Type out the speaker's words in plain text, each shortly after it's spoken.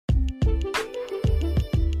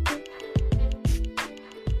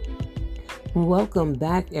Welcome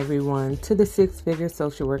back, everyone, to the Six Figure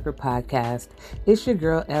Social Worker Podcast. It's your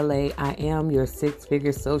girl, LA. I am your Six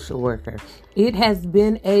Figure Social Worker. It has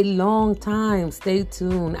been a long time. Stay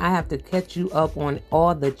tuned. I have to catch you up on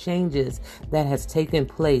all the changes that has taken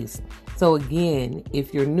place. So again,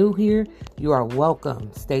 if you're new here, you are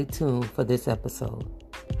welcome. Stay tuned for this episode.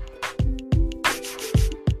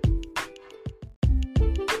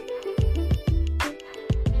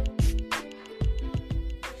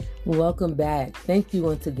 Welcome back. Thank you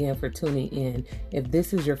once again for tuning in. If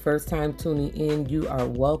this is your first time tuning in, you are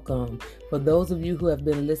welcome. For those of you who have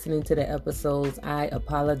been listening to the episodes, I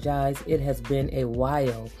apologize. It has been a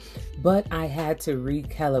while, but I had to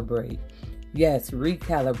recalibrate. Yes,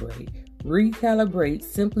 recalibrate. Recalibrate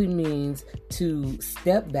simply means to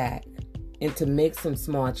step back and to make some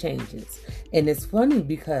small changes. And it's funny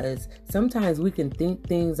because sometimes we can think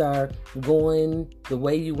things are going the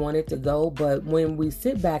way you want it to go, but when we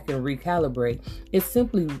sit back and recalibrate, it's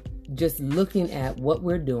simply just looking at what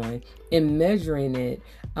we're doing and measuring it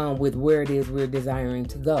with where it is we're desiring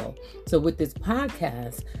to go. So with this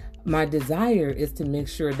podcast, my desire is to make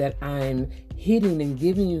sure that I'm hitting and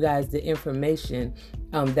giving you guys the information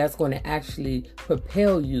that's going to actually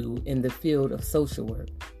propel you in the field of social work.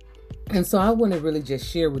 And so I want to really just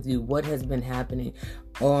share with you what has been happening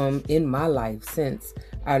in my life since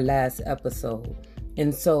our last episode.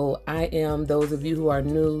 And so I am, those of you who are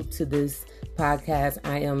new to this podcast,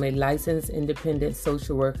 I am a licensed independent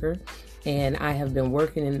social worker, and I have been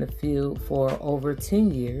working in the field for over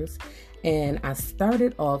 10 years. And I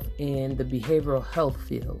started off in the behavioral health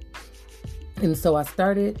field. And so I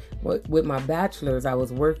started with my bachelor's. I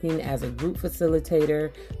was working as a group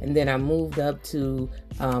facilitator, and then I moved up to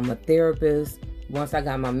a therapist. Once I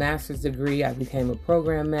got my master's degree, I became a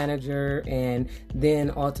program manager and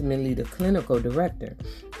then ultimately the clinical director.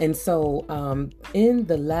 And so in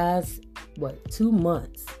the last, 2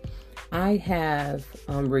 months, I have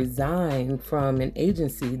resigned from an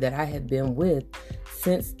agency that I had been with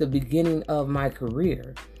since the beginning of my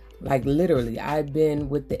career. Like literally, I've been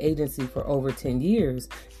with the agency for over 10 years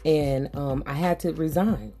and I had to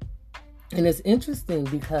resign. And it's interesting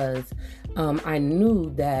because I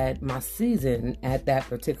knew that my season at that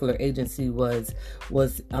particular agency was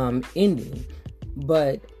ending,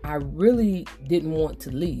 but I really didn't want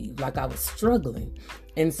to leave. Like I was struggling.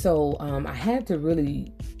 And so I had to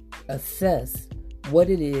really assess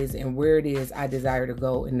what it is and where it is I desire to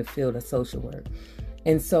go in the field of social work.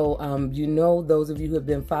 And so, those of you who have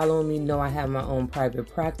been following me know I have my own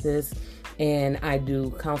private practice and I do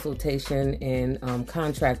consultation and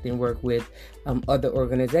contracting work with other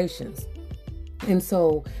organizations. And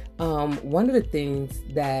so one of the things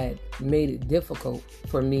that made it difficult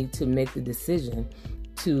for me to make the decision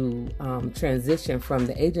to transition from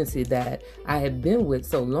the agency that I had been with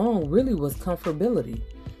so long really was comfortability.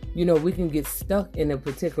 You know, we can get stuck in a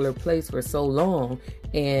particular place for so long,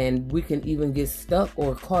 and we can even get stuck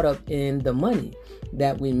or caught up in the money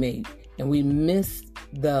that we make, and we miss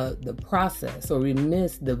the process, or we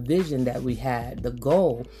miss the vision that we had, the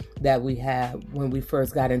goal that we had when we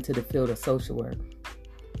first got into the field of social work.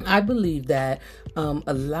 I believe that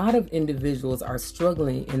a lot of individuals are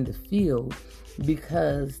struggling in the field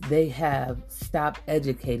because they have stopped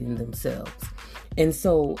educating themselves. And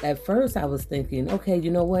so at first I was thinking, okay,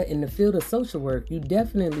 you know what? In the field of social work, you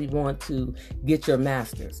definitely want to get your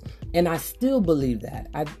master's. And I still believe that.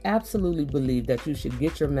 I absolutely believe that you should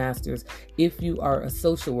get your master's if you are a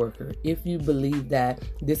social worker, if you believe that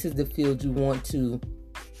this is the field you want to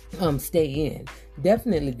stay in.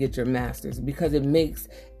 Definitely get your master's because it makes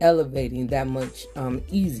elevating that much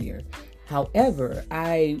easier. However,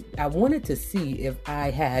 I wanted to see if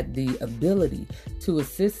I had the ability to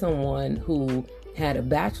assist someone who had a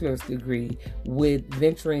bachelor's degree with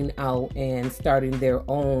venturing out and starting their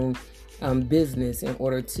own business in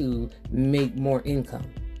order to make more income.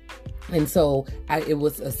 And so it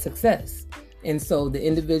was a success. And so the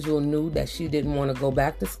individual knew that she didn't want to go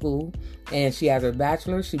back to school, and she has her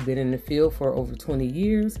bachelor's. She'd been in the field for over 20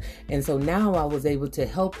 years. And so now I was able to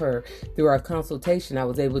help her through our consultation. I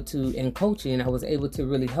was able to, in coaching, I was able to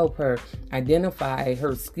really help her identify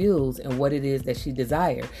her skills and what it is that she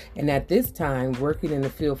desired. And at this time, working in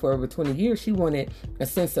the field for over 20 years, she wanted a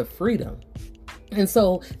sense of freedom. And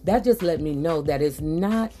so that just let me know that it's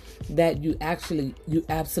not that you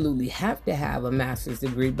absolutely have to have a master's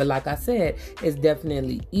degree. But like I said, it's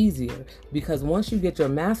definitely easier because once you get your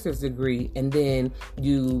master's degree and then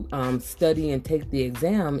you study and take the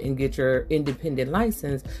exam and get your independent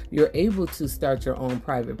license, you're able to start your own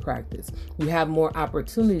private practice. You have more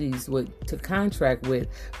opportunities to contract with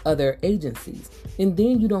other agencies. And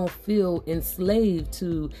then you don't feel enslaved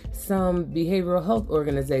to some behavioral health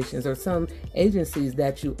organizations or some agencies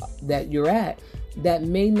that you're at that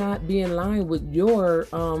may not be in line with your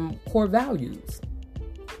core values.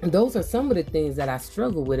 And those are some of the things that I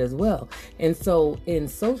struggle with as well. And so in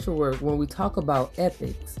social work, when we talk about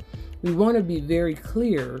ethics, we want to be very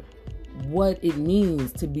clear what it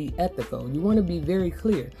means to be ethical. You want to be very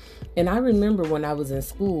clear. And I remember when I was in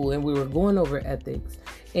school and we were going over ethics,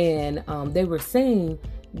 and they were saying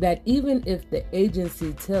that even if the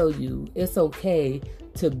agency tell you it's okay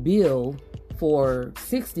to bill for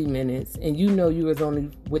 60 minutes and you know you was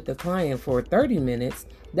only with the client for 30 minutes,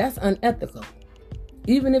 that's unethical.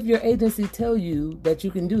 Even if your agency tell you that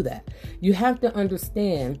you can do that, you have to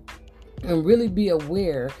understand and really be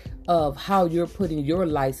aware of how you're putting your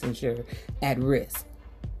licensure at risk.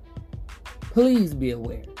 Please be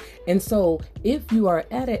aware. And so if you are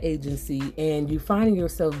at an agency and you're finding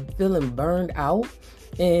yourself feeling burned out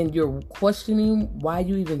and you're questioning why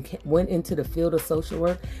you even went into the field of social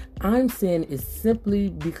work, I'm saying it's simply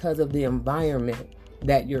because of the environment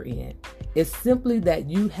that you're in. It's simply that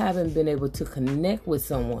you haven't been able to connect with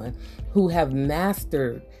someone who have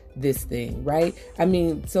mastered this thing, right? I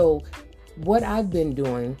mean, so what I've been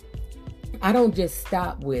doing, I don't just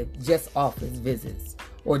stop with just office visits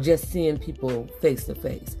or just seeing people face to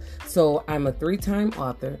face. So I'm a 3-time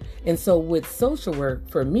author. And so with social work,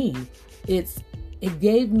 for me, it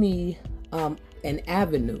gave me an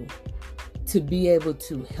avenue to be able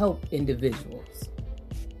to help individuals.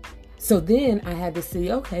 So then I had to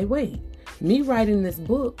see, okay, wait, me writing this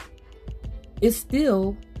book is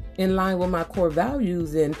still in line with my core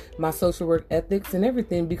values and my social work ethics and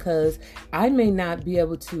everything, because I may not be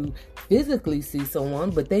able to physically see someone,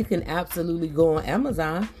 but they can absolutely go on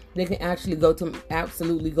Amazon. They can actually go to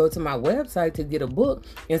my website to get a book.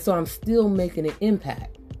 And so I'm still making an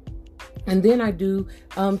impact. And then I do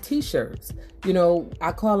t-shirts.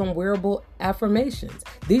 I call them wearable affirmations.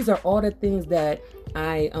 These are all the things that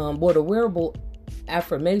the wearable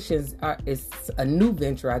affirmations is a new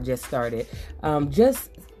venture I just started. Just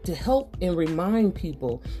to help and remind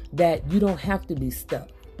people that you don't have to be stuck.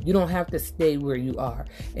 You don't have to stay where you are.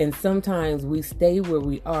 And sometimes we stay where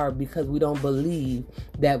we are because we don't believe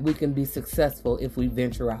that we can be successful if we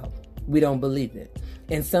venture out. We don't believe it.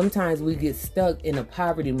 And sometimes we get stuck in a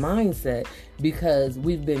poverty mindset because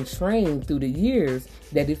we've been trained through the years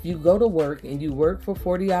that if you go to work and you work for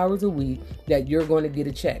 40 hours a week, that you're going to get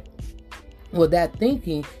a check. Well, that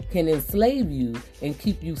thinking can enslave you and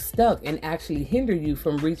keep you stuck and actually hinder you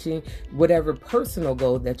from reaching whatever personal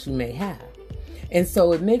goal that you may have. And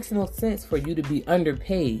so it makes no sense for you to be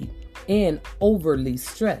underpaid and overly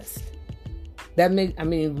stressed.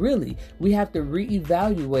 Really, we have to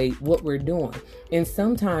reevaluate what we're doing. And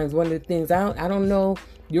sometimes one of the things, I don't know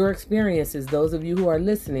your experiences, those of you who are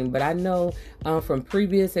listening, but I know from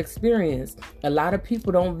previous experience, a lot of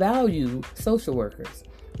people don't value social workers.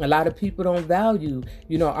 A lot of people don't value,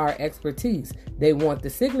 our expertise. They want the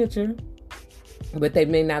signature, but they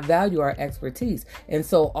may not value our expertise. And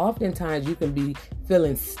so oftentimes you can be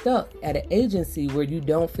feeling stuck at an agency where you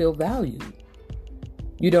don't feel valued.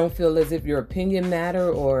 You don't feel as if your opinion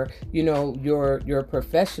matter or, your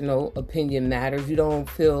professional opinion matters. You don't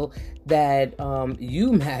feel that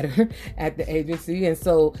you matter at the agency. And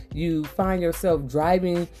so you find yourself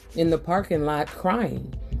driving in the parking lot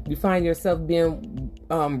crying. You find yourself being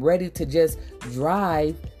ready to just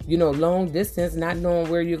drive, long distance, not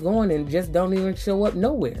knowing where you're going, and just don't even show up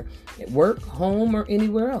nowhere, at work, home, or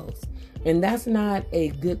anywhere else. And that's not a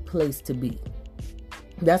good place to be.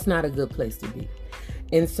 That's not a good place to be.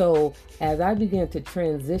 And so as I began to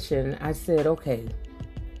transition, I said, okay,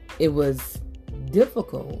 it was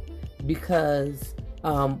difficult because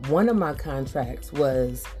one of my contracts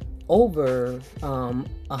was over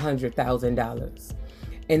 $100,000.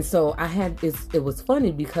 And so it was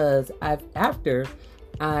funny because after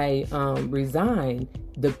I resigned,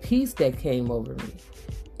 the peace that came over me.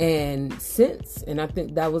 And I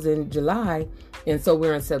think that was in July. And so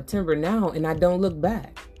we're in September now, and I don't look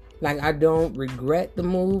back. Like, I don't regret the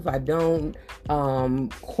move. I don't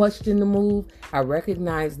question the move. I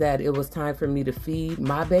recognize that it was time for me to feed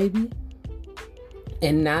my baby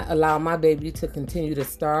and not allow my baby to continue to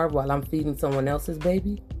starve while I'm feeding someone else's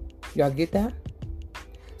baby. Y'all get that?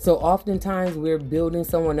 So oftentimes we're building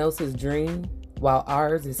someone else's dream while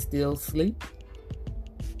ours is still asleep?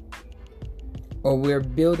 Or we're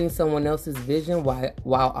building someone else's vision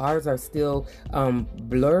while ours are still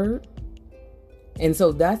blurred? And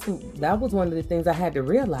so that was one of the things I had to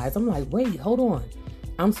realize. I'm like, wait, hold on.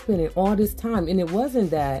 I'm spending all this time. And it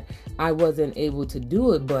wasn't that I wasn't able to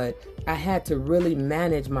do it, but I had to really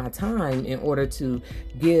manage my time in order to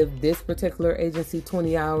give this particular agency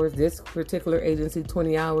 20 hours, this particular agency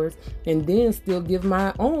 20 hours, and then still give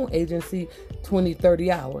my own agency 20,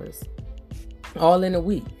 30 hours, all in a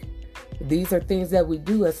week. These are things that we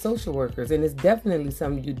do as social workers, and it's definitely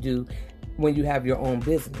something you do when you have your own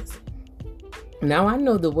business. Now, I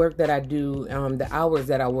know the work that I do, the hours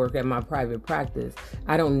that I work at my private practice,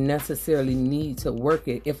 I don't necessarily need to work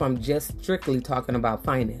it if I'm just strictly talking about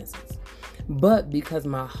finances. But because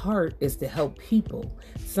my heart is to help people,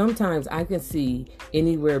 sometimes I can see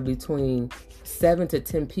anywhere between 7 to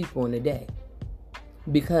 10 people in a day,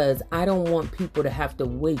 because I don't want people to have to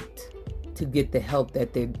wait to get the help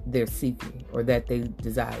that they're seeking or that they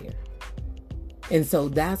desire. And so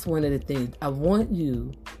that's one of the things I want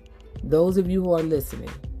you, those of you who are listening,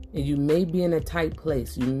 and you may be in a tight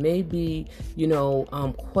place, you may be,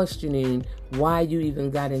 questioning why you even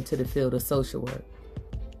got into the field of social work.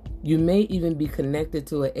 You may even be connected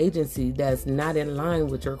to an agency that's not in line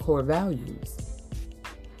with your core values.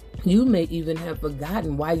 You may even have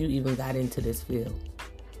forgotten why you even got into this field.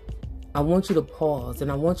 I want you to pause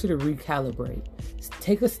and I want you to recalibrate.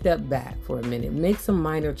 Take a step back for a minute, make some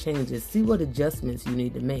minor changes, see what adjustments you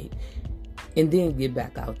need to make, and then get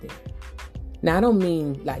back out there. Now, I don't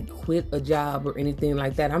mean like quit a job or anything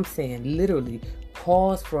like that. I'm saying literally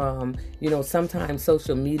pause from, sometimes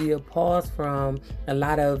social media, pause from a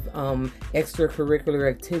lot of extracurricular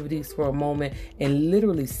activities for a moment, and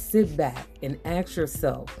literally sit back and ask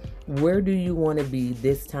yourself, where do you want to be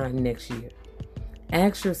this time next year?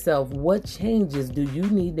 Ask yourself, what changes do you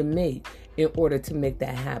need to make in order to make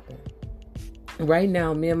that happen? Right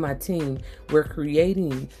now, me and my team, we're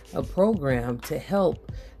creating a program to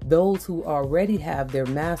help those who already have their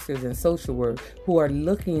master's in social work, who are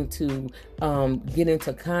looking to get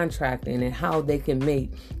into contracting and how they can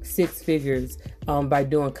make 6 figures by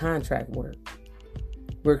doing contract work.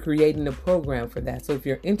 We're creating a program for that. So if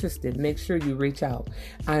you're interested, make sure you reach out.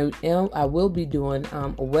 I will be doing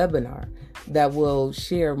a webinar that will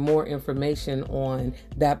share more information on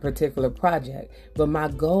that particular project. But my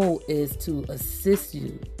goal is to assist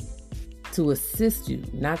you,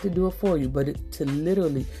 not to do it for you, but to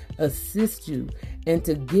literally assist you and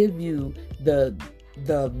to give you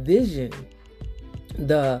the vision,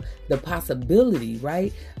 the possibility,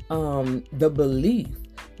 right? The belief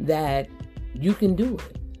that you can do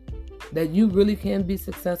it, that you really can be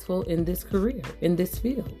successful in this career, in this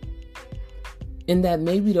field. And that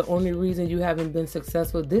maybe the only reason you haven't been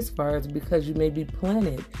successful this far is because you may be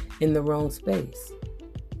planted in the wrong space.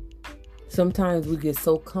 Sometimes we get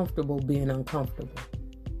so comfortable being uncomfortable.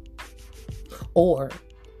 Or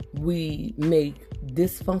we make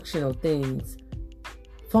dysfunctional things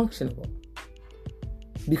functional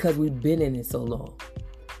because we've been in it so long.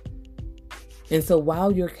 And so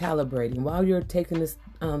while you're calibrating, while you're taking this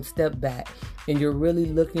step back and you're really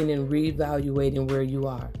looking and reevaluating where you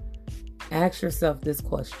are, ask yourself this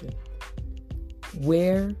question: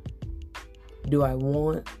 where do I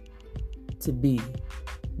want to be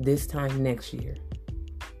this time next year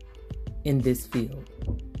in this field?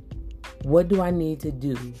 What do I need to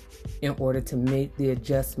do in order to make the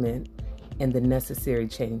adjustment and the necessary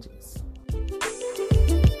changes?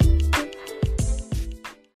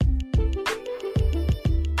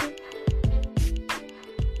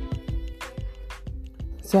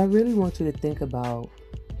 So I really want you to think about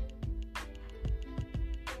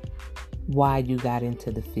why you got into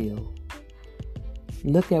the field.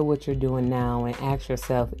 Look at what you're doing now and ask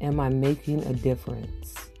yourself, am I making a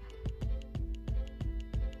difference?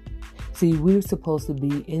 See, we're supposed to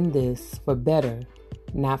be in this for better,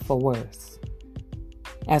 not for worse.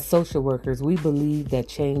 As social workers, we believe that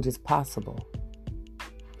change is possible.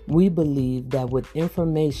 We believe that with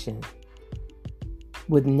information,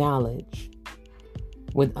 with knowledge,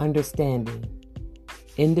 with understanding,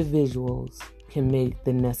 individuals can make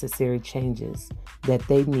the necessary changes that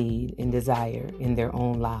they need and desire in their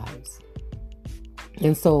own lives.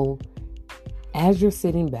 And so, as you're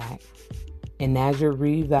sitting back and as you're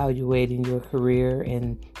reevaluating your career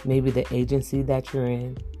and maybe the agency that you're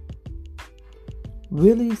in,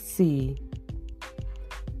 really see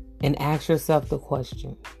and ask yourself the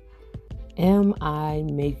question, am I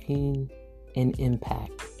making an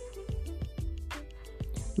impact?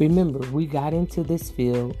 Remember, we got into this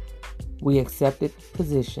field, we accepted the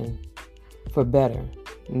position for better,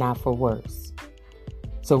 not for worse.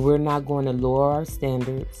 So we're not going to lower our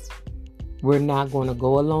standards. We're not going to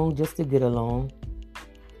go along just to get along.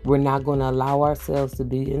 We're not going to allow ourselves to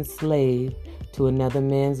be enslaved to another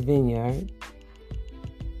man's vineyard.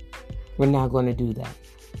 We're not going to do that.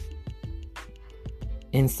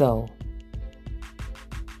 And so,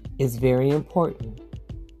 it's very important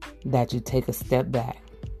that you take a step back.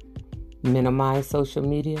 Minimize social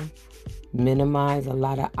media. Minimize a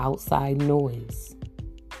lot of outside noise.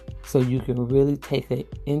 So you can really take an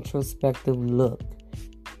introspective look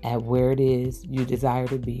at where it is you desire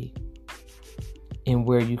to be and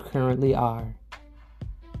where you currently are,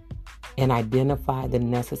 and identify the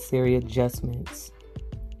necessary adjustments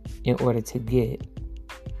in order to get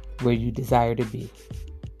where you desire to be.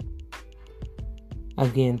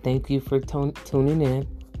 Again, thank you for tuning in.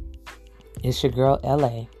 It's your girl,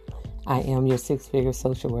 LA. I am your 6-figure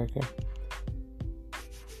social worker.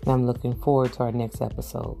 And I'm looking forward to our next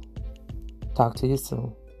episode. Talk to you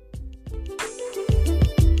soon.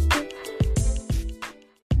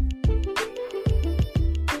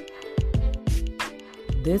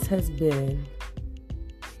 This has been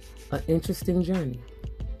an interesting journey.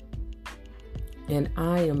 And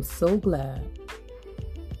I am so glad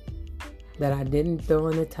that I didn't throw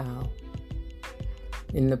in the towel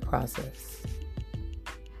in the process.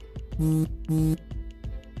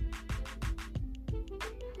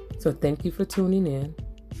 So thank you for tuning in.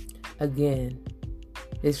 Again,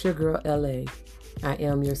 it's your girl, LA. I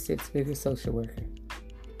am your 6-figure social worker.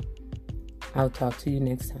 I'll talk to you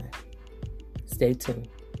next time. Stay tuned.